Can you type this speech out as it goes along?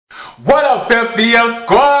What up, FBF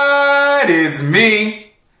squad? It's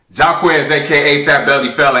me, Jacques, aka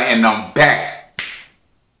Fatbellyfella, and I'm back.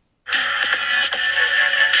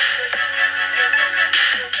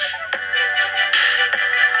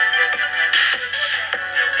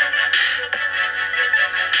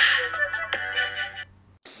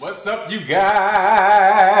 What's up, you guys?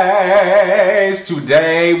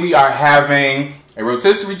 Today we are having a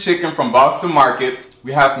rotisserie chicken from Boston Market.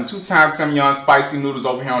 We have some 2-time Semyon spicy noodles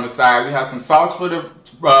over here on the side. We have some sauce for the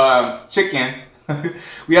chicken.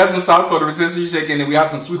 We have some sauce for the rotisserie chicken, and we have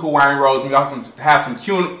some sweet Hawaiian rolls. We also have some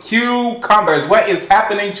cucumbers. What is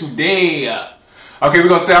happening today? Okay, we're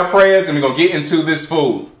gonna say our prayers and we're gonna get into this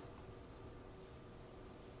food.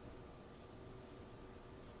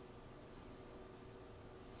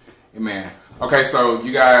 Amen. Okay, so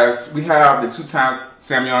you guys, we have the 2-time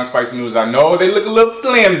Semyon spicy noodles. I know they look a little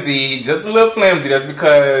flimsy, just a little flimsy. That's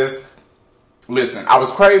because, listen, I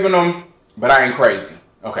was craving them, but I ain't crazy.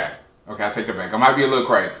 Okay, I take that back. I might be a little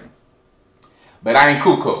crazy, but I ain't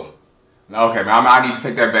cuckoo. Okay, man, I need to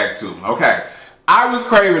take that back too. Okay, I was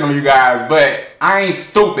craving them, you guys, but I ain't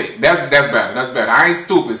stupid. That's better. That's better. I ain't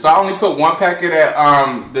stupid. So I only put 1 packet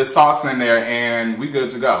of the sauce in there, and we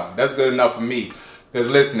good to go. That's good enough for me. Because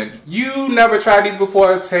listen, if you never tried these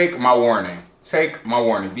before, take my warning. Take my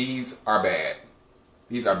warning. These are bad.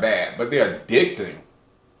 These are bad, but they're addicting.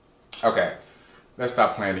 Okay, let's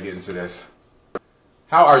stop playing to get into this.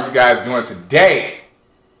 How are you guys doing today?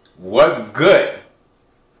 What's good?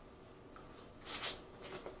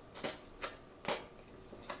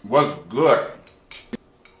 What's good?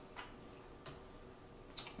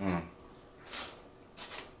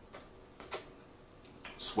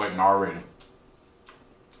 Sweating already.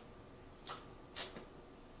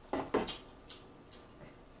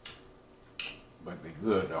 But they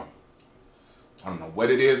good though. I don't know what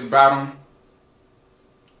it is about them,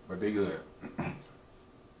 but they good.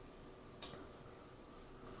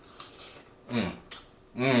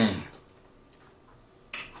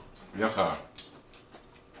 Yes, sir.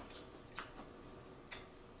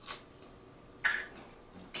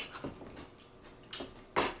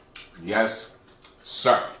 Yes,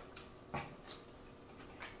 sir.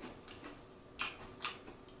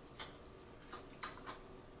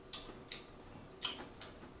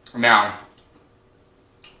 Now,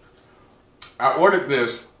 I ordered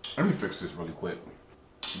this. Let me fix this really quick.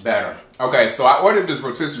 Better. Okay, so I ordered this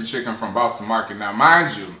rotisserie chicken from Boston Market. Now,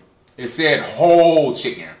 mind you, it said whole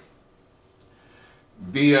chicken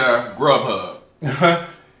via Grubhub.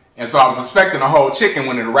 And so I was expecting a whole chicken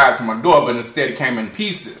when it arrived to my door, but instead it came in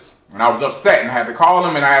pieces. And I was upset and I had to call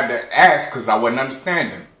them and I had to ask because I wasn't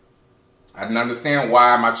understanding. I didn't understand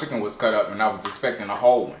why my chicken was cut up and I was expecting a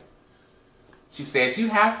whole one. She said, you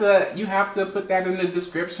have to put that in the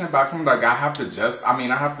description box. I'm like, I have to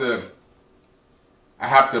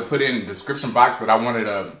put in the description box that I wanted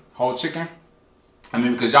a whole chicken. I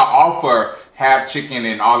mean, because y'all offer half chicken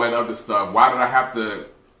and all that other stuff. Why did I have to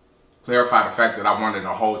clarify the fact that I wanted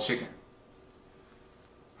a whole chicken?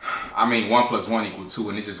 I mean, 1 + 1 = 2,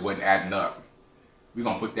 and it just wasn't adding up. We're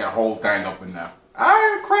going to put that whole thing up in there.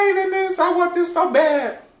 I'm craving this. I want this so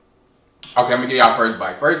bad. Okay, I'm going to give y'all first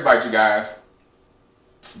bite. First bite, you guys.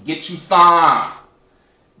 Get you some.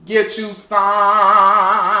 Get you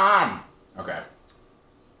some. Okay.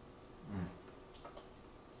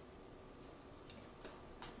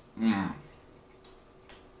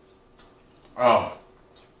 Oh.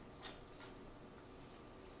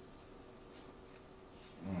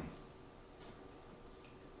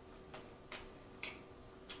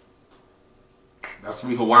 That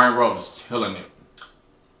sweet Hawaiian roll is killing it.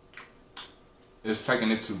 It's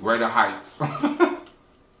taking it to greater heights.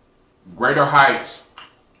 Greater heights.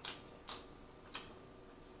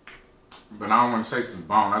 But I don't want to taste this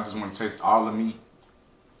bone. I just want to taste all the meat.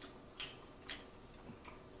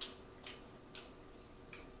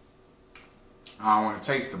 I don't want to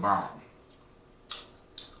taste the bone.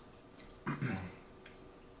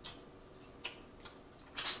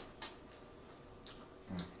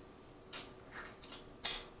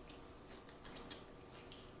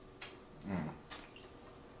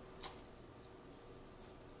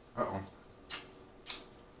 Uh-oh.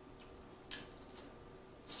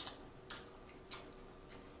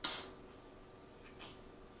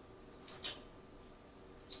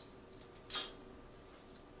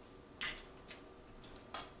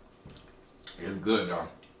 It's good though.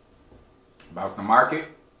 Boston Market.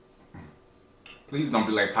 Please don't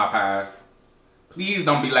be like Popeyes. Please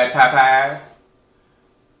don't be like Popeyes.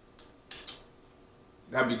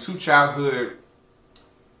 That'd be 2 childhood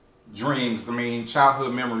dreams,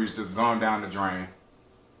 childhood memories just gone down the drain.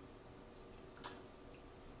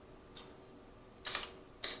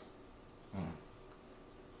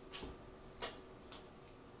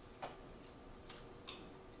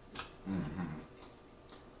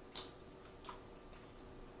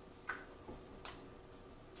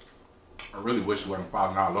 I really wish it wasn't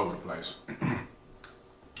falling all over the place.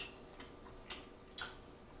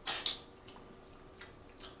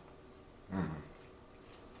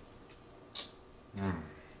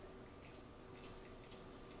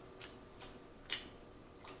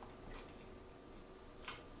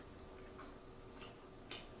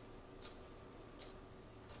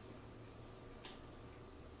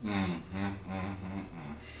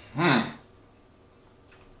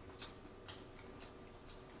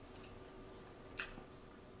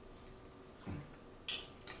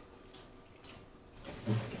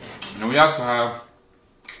 And we also have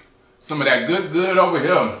some of that good over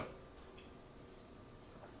here.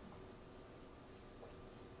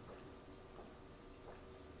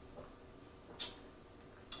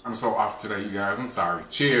 I'm so off today, you guys. I'm sorry.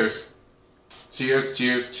 Cheers. Cheers,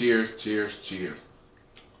 cheers, cheers, cheers, cheers.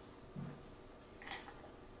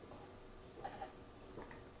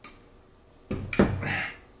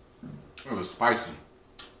 It was spicy.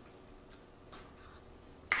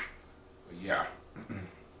 But yeah.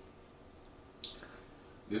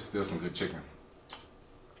 This is still some good chicken.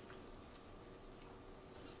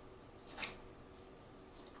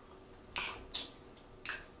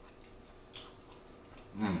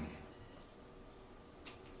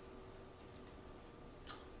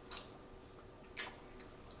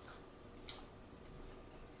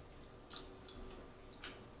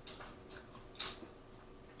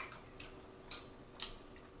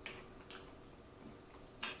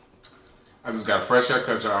 I just got a fresh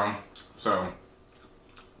haircut, y'all. So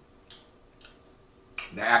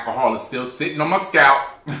the alcohol is still sitting on my scalp.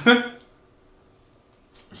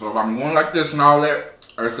 So if I'm going like this and all that,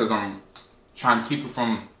 it's because I'm trying to keep it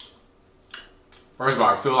from, first of all,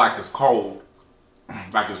 I feel like it's cold.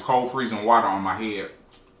 Like it's cold freezing water on my head.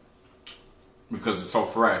 Because it's so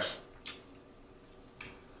fresh.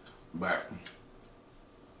 But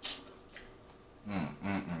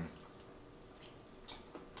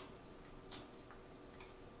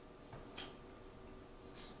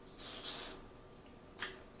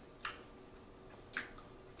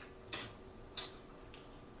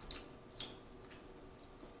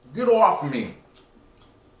get off of me.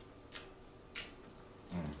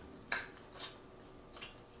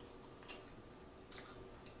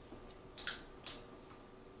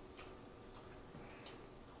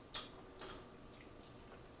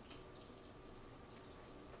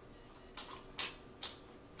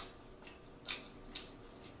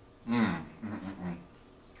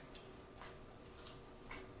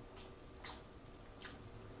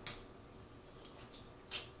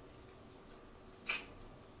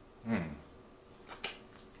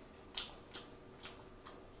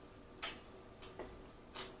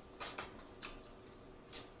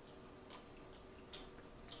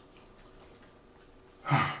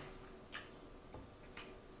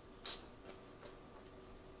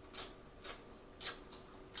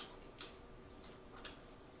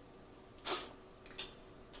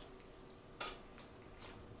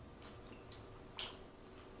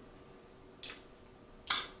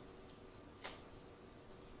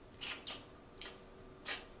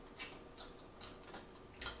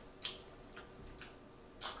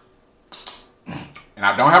 And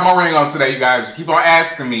I don't have my ring on today, you guys. You keep on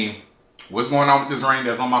asking me what's going on with this ring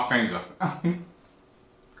that's on my finger.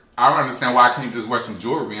 I don't understand why I can't just wear some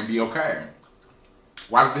jewelry and be okay.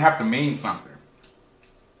 Why does it have to mean something?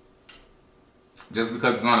 Just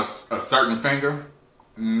because it's on a certain finger?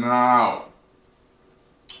 No.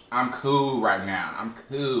 I'm cool right now. I'm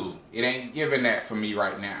cool. It ain't giving that for me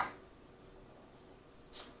right now.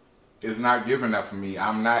 It's not giving that for me.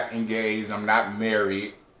 I'm not engaged. I'm not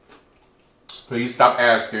married. Please stop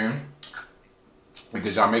asking,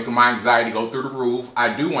 because y'all making my anxiety go through the roof.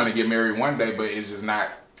 I do want to get married one day, but it's just not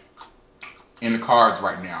in the cards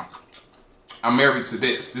right now. I'm married to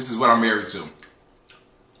this. This is what I'm married to.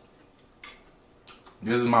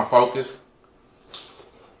 This is my focus.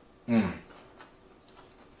 And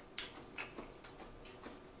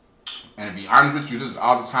to be honest with you, this is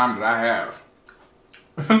all the time that I have.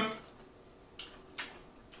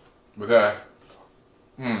 Because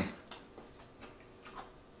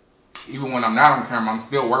even when I'm not on camera, I'm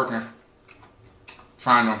still working,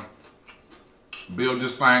 trying to build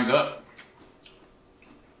this thing up.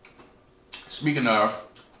 Speaking of,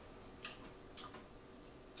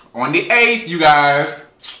 on the 8th, you guys,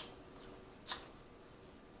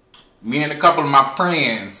 me and a couple of my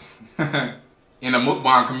friends in the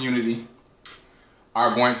Mukbang community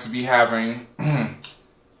are going to be having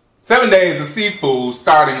 7 days of seafood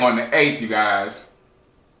starting on the 8th, you guys.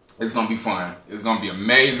 It's going to be fun. It's going to be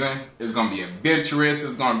amazing. It's going to be adventurous.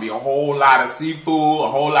 It's going to be a whole lot of seafood, a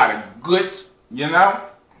whole lot of good, you know?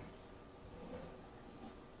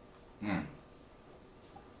 A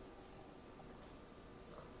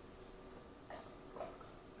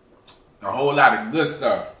whole lot of good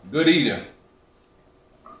stuff. Good eating.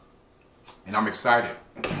 And I'm excited.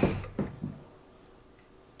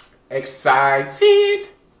 Excited.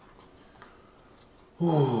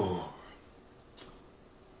 Ooh.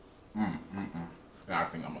 I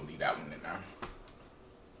think I'm gonna leave that one in there.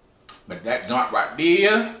 But that joint right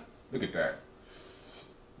there, look at that.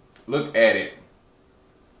 Look at it.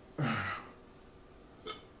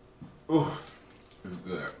 Ooh, it's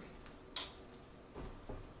good.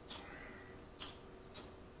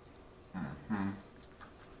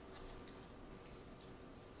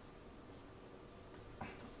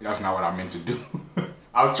 That's not what I meant to do.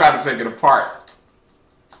 I was trying to take it apart.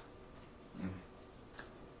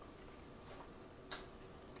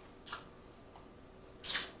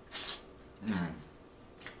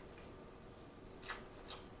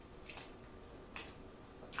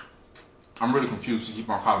 I'm really confused. You keep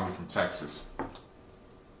on calling me from Texas.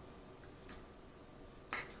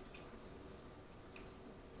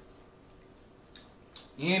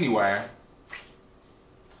 Anyway.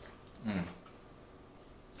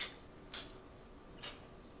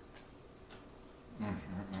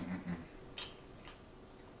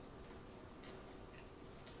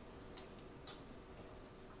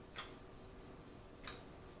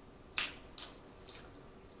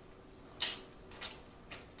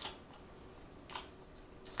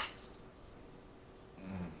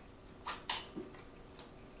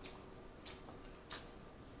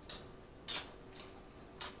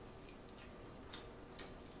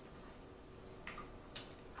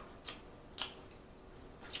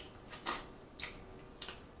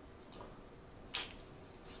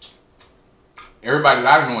 Everybody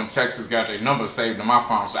that I know in Texas got their number saved on my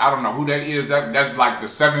phone, so I don't know who that is. That's like the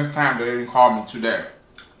 7th time that they didn't call me today.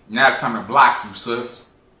 Now it's time to block you, sis.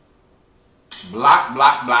 Block,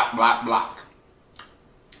 block, block, block, block.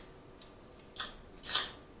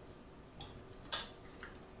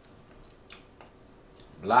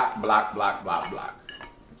 Block, block, block, block, block.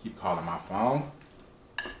 Keep calling my phone.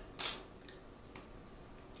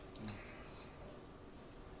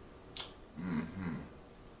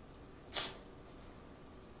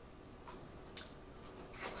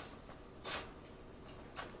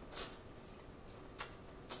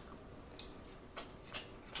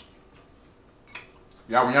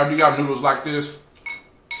 Y'all, whenever you got noodles like this,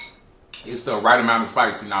 it's the right amount of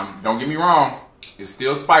spicy. Now, don't get me wrong, it's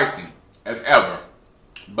still spicy as ever,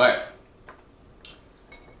 but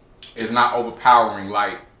it's not overpowering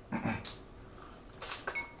like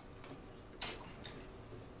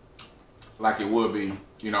it would be,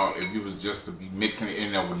 you know, if you was just to be mixing it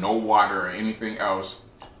in there with no water or anything else.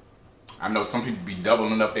 I know some people be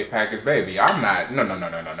doubling up their packets, baby. I'm not. No,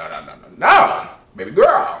 baby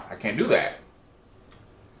girl, I can't do that.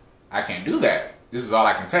 I can't do that. This is all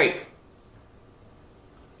I can take.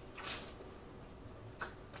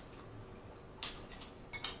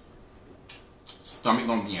 Stomach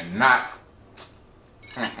gonna be in knots.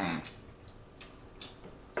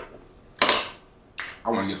 I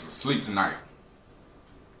want to get some sleep tonight.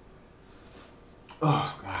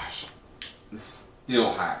 Oh gosh, it's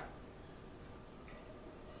still hot.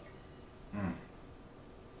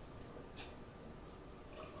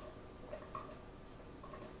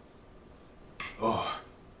 Oh.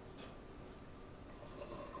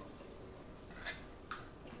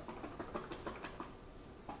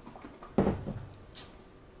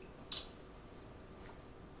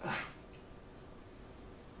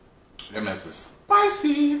 That mess is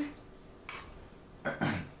spicy.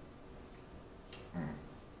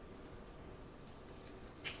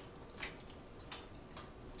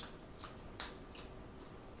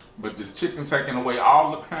 But this chicken taking away all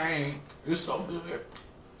the pain. It's so good.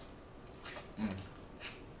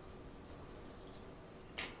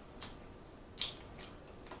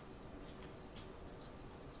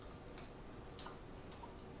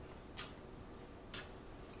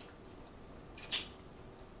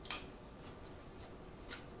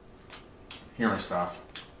 Hearing stuff.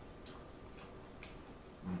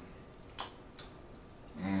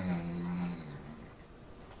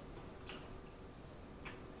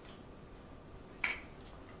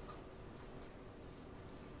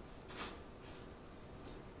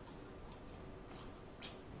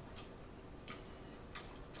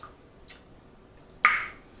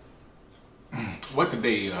 What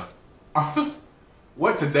today is?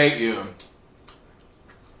 What today is?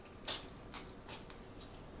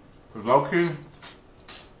 Low key,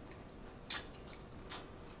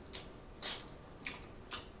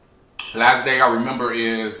 last day I remember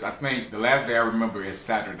is, I think the last day I remember is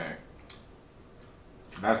Saturday.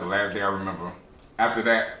 That's the last day I remember. After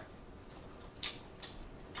that,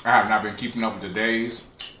 I have not been keeping up with the days.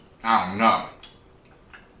 I don't know.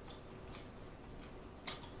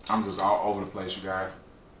 I'm just all over the place, you guys.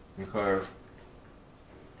 Because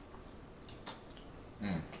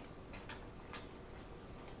when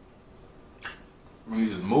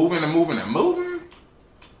he's just moving and moving and moving,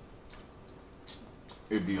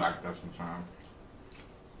 it'd be like that sometimes.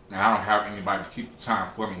 And I don't have anybody to keep the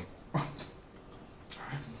time for me.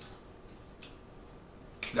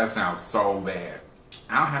 That sounds so bad.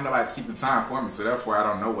 I don't have nobody to keep the time for me, so therefore I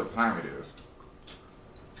don't know what time it is.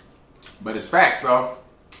 But it's facts though.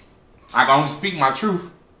 I can only speak my truth.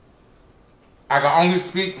 I can only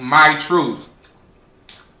speak my truth.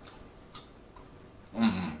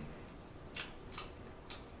 And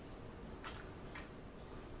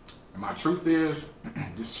my truth is,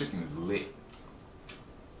 this chicken is lit.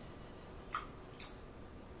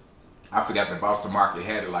 I forgot that Boston Market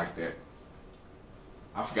had it like that.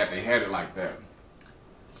 I forgot they had it like that.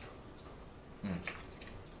 I'm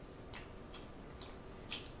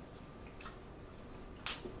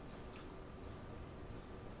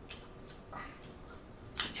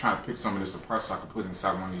trying to pick some of this apart so I can put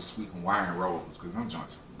inside one of these sweet Hawaiian rolls because them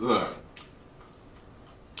joints are good.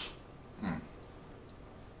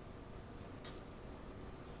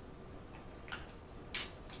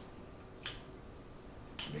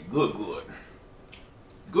 They good, good.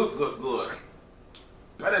 Good, good, good.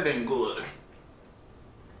 Better than good.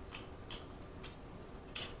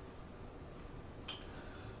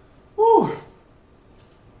 Woo.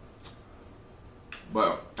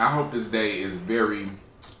 But I hope this day is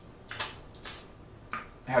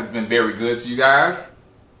has been very good to you guys.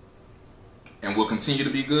 And will continue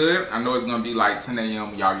to be good. I know it's going to be like 10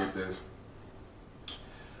 a.m. when y'all get this.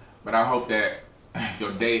 But I hope that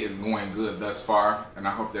your day is going good thus far. And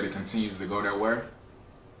I hope that it continues to go that way.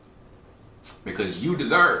 Because you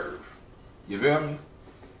deserve. You feel me?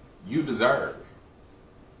 You deserve.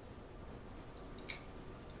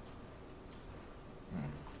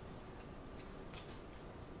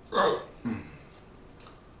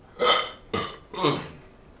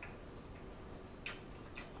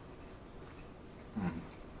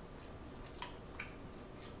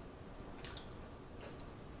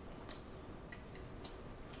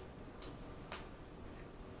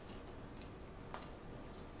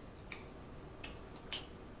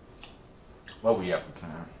 What we have for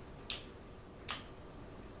time?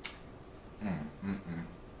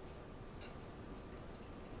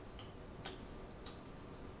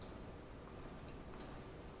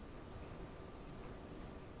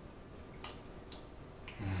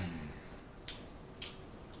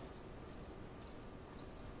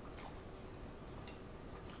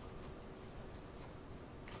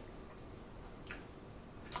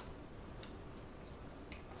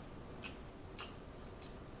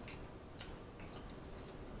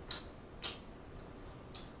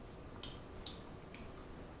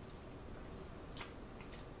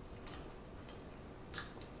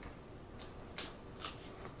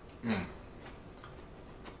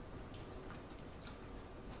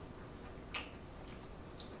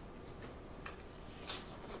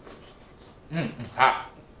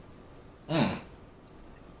 Hot.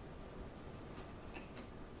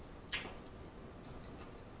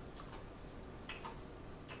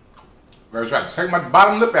 Girl, try to take my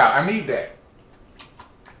bottom lip out. I need that.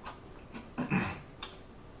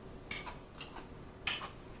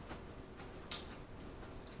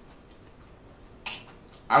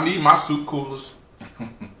 I need my soup coolers.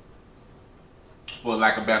 For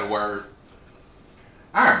lack of a better word.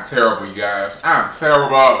 I am terrible, you guys. I am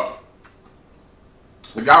terrible.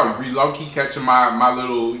 If y'all be low-key catching my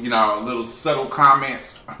little, you know, little subtle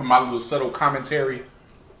comments, my little subtle commentary,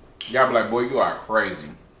 y'all be like, boy, you are crazy.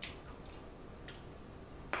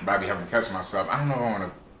 But I be having to catch myself. I don't know if I want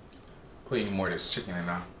to put any more of this chicken in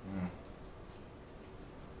now.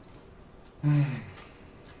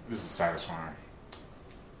 This is satisfying.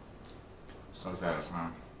 So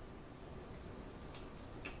satisfying.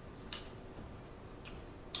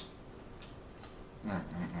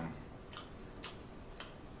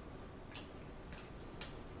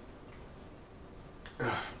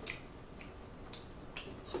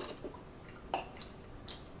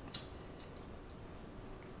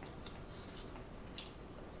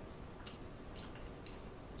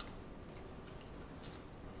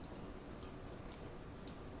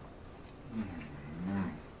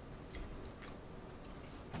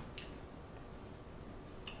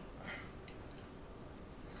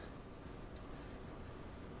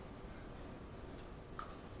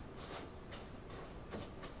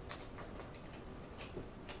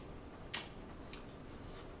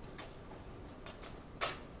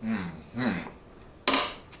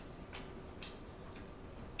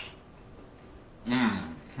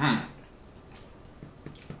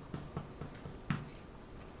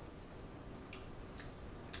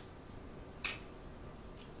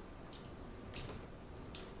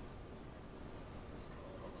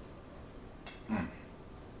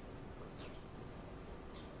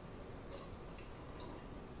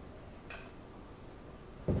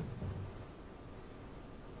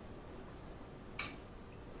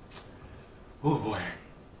 Oh boy.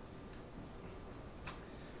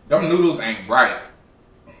 Them noodles ain't right.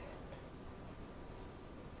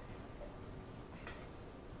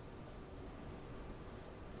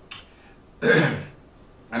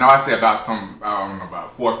 I know I said about I don't know,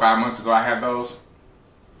 about 4 or 5 months ago I had those.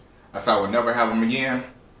 I said I would never have them again.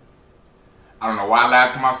 I don't know why I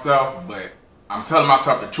lied to myself, but I'm telling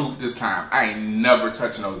myself the truth this time. I ain't never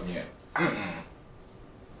touching those again.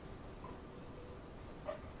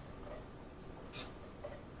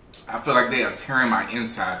 I feel like they are tearing my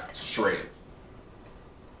insides to shreds.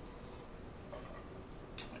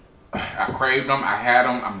 I craved them. I had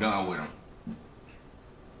them. I'm done with them.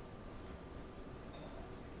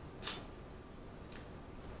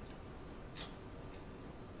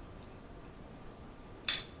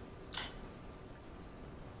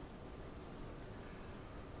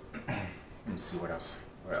 Let me see what else.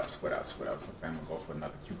 What else? I think I'm gonna go for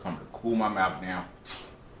another cucumber to cool my mouth down.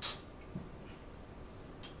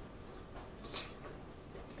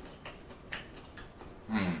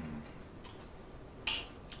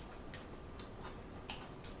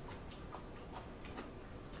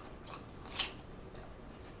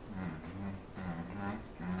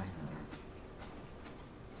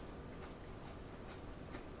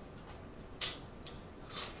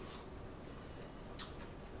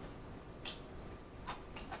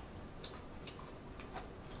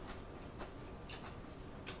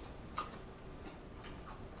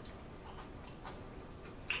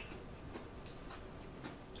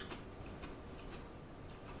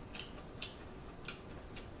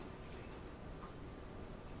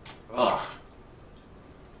 Ugh.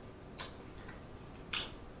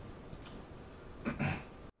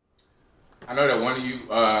 I know that one of you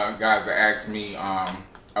guys asked me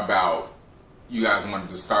about you guys wanted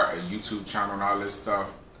to start a YouTube channel and all this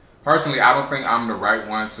stuff. Personally, I don't think I'm the right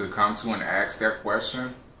one to come to and ask that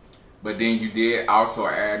question. But then you did also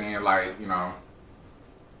add in, like, you know,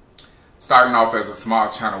 starting off as a small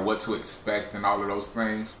channel, what to expect and all of those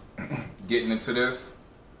things. Getting into this.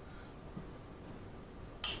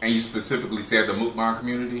 And you specifically said the Mukbang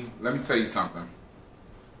community. Let me tell you something.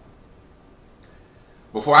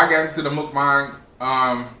 Before I got into the Mukbang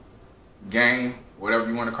game, whatever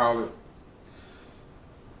you want to call it,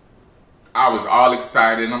 I was all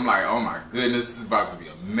excited. And I'm like, oh my goodness, this is about to be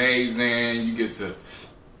amazing. You get to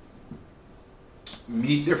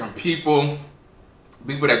meet different people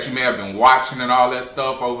that you may have been watching and all that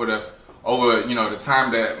stuff over you know, the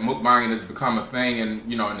time that Mukbang has become a thing, and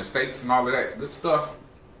you know, in the States and all of that good stuff.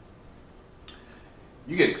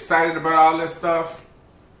 You get excited about all that stuff.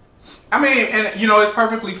 I mean, and you know, it's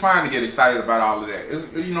perfectly fine to get excited about all of that.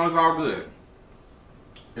 It's, you know, it's all good.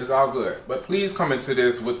 It's all good. But please come into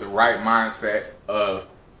this with the right mindset of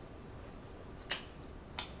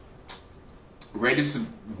ready to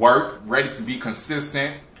work, ready to be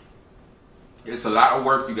consistent. It's a lot of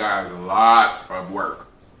work, you guys. A lot of work.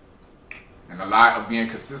 And a lot of being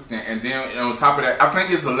consistent. And then on top of that, I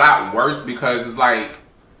think it's a lot worse because it's like,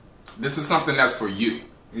 this is something that's for you.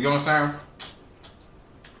 You know what I'm saying?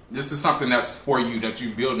 This is something that's for you, that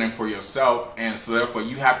you're building for yourself. And so therefore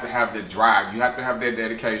you have to have the drive. You have to have that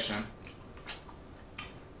dedication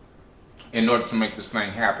in order to make this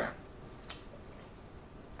thing happen.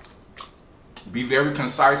 Be very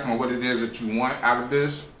concise on what it is that you want out of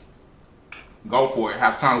this. Go for it.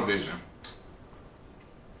 Have tunnel vision.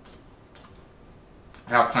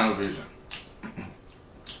 Have tunnel vision.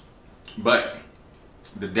 But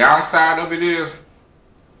the downside of it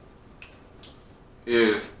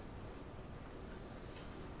is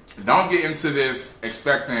don't get into this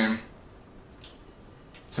expecting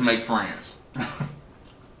to make friends.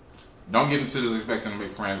 Don't get into this expecting to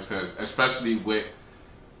make friends, because especially with,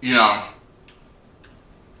 you know,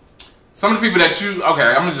 some of the people that you, okay,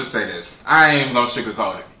 I'm gonna just say this. I ain't even gonna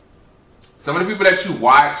sugarcoat it. Some of the people that you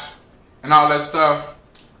watch and all that stuff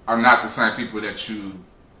are not the same people that you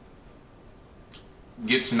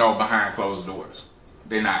get to know behind closed doors.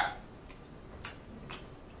 They're not.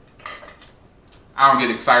 I don't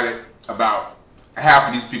get excited about half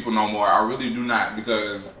of these people no more. I really do not,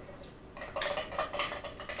 because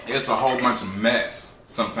it's a whole bunch of mess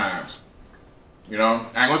sometimes. You know,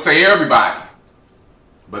 I ain't gonna say everybody,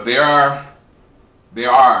 but there are,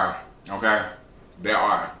 okay? There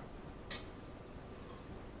are.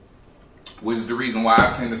 Which is the reason why I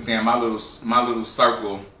tend to stay in my little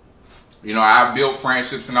circle. You know, I built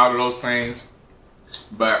friendships and all of those things,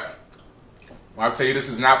 but when I tell you this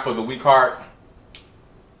is not for the weak heart,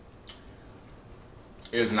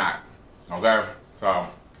 it's not. Okay? So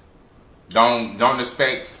don't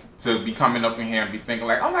expect to be coming up in here and be thinking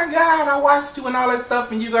like, oh my God, I watched you and all that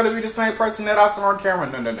stuff, and you gotta be the same person that I saw on camera.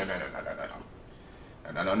 No.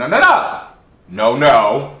 No, no, no, no, no. No,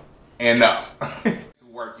 no, and no. To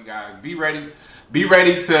work, you guys. Be ready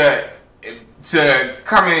to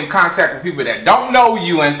come in contact with people that don't know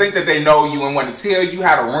you and think that they know you and want to tell you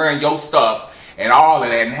how to run your stuff and all of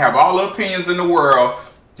that and have all the opinions in the world.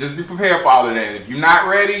 Just be prepared for all of that. If you're not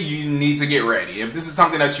ready, you need to get ready. If this is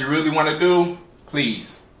something that you really want to do,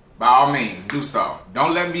 please, by all means, do so.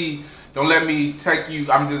 Don't let me take you.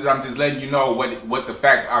 I'm just letting you know what the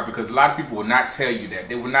facts are, because a lot of people will not tell you that.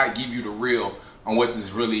 They will not give you the real on what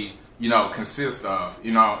this really, you know, consists of.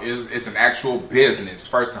 You know, it's an actual business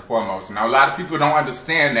first and foremost. Now a lot of people don't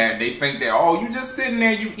understand that. They think that, oh, you just sitting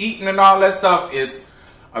there, you eating and all that stuff. It's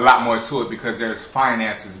a lot more to it, because there's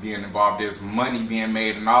finances being involved, there's money being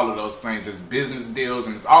made and all of those things. There's business deals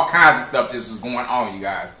and there's all kinds of stuff that's just going on, you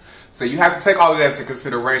guys. So you have to take all of that into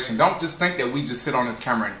consideration. Don't just think that we just sit on this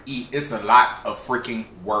camera and eat. It's a lot of freaking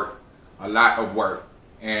work. A lot of work.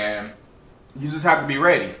 And you just have to be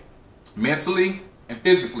ready. Mentally and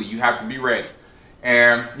physically, you have to be ready.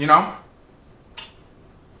 And, you know,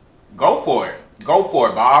 go for it. Go for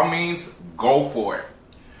it. By all means, go for it.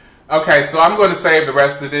 Okay, so I'm going to save the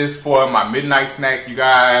rest of this for my midnight snack, you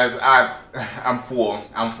guys. I'm full.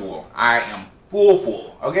 I'm full. I am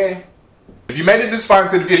full, okay? If you made it this far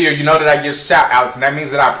into the video, you know that I give shout outs, and that means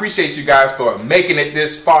that I appreciate you guys for making it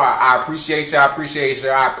this far. I appreciate you, I appreciate you,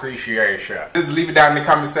 I appreciate you. Just leave it down in the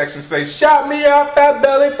comment section, say, shout me out,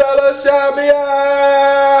 Fatbellyfella, shout me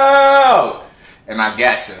out! And I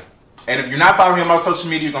got you. And if you're not following me on my social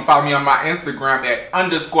media, you can follow me on my Instagram at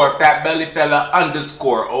 _Fatbellyfella_,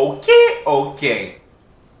 okay.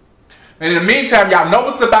 And in the meantime, y'all know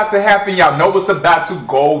what's about to happen, y'all know what's about to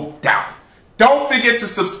go down. Don't forget to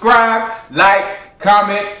subscribe, like,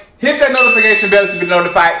 comment, hit that notification bell so you get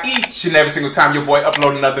notified each and every single time your boy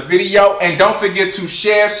uploads another video. And don't forget to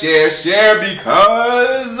share,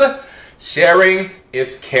 because sharing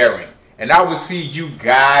is caring. And I will see you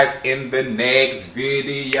guys in the next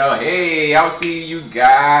video. Hey, I'll see you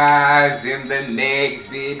guys in the next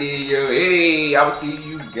video. Hey, I'll see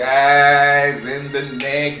you guys in the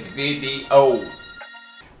next video.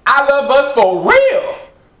 I love us for real.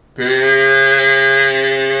 Peace.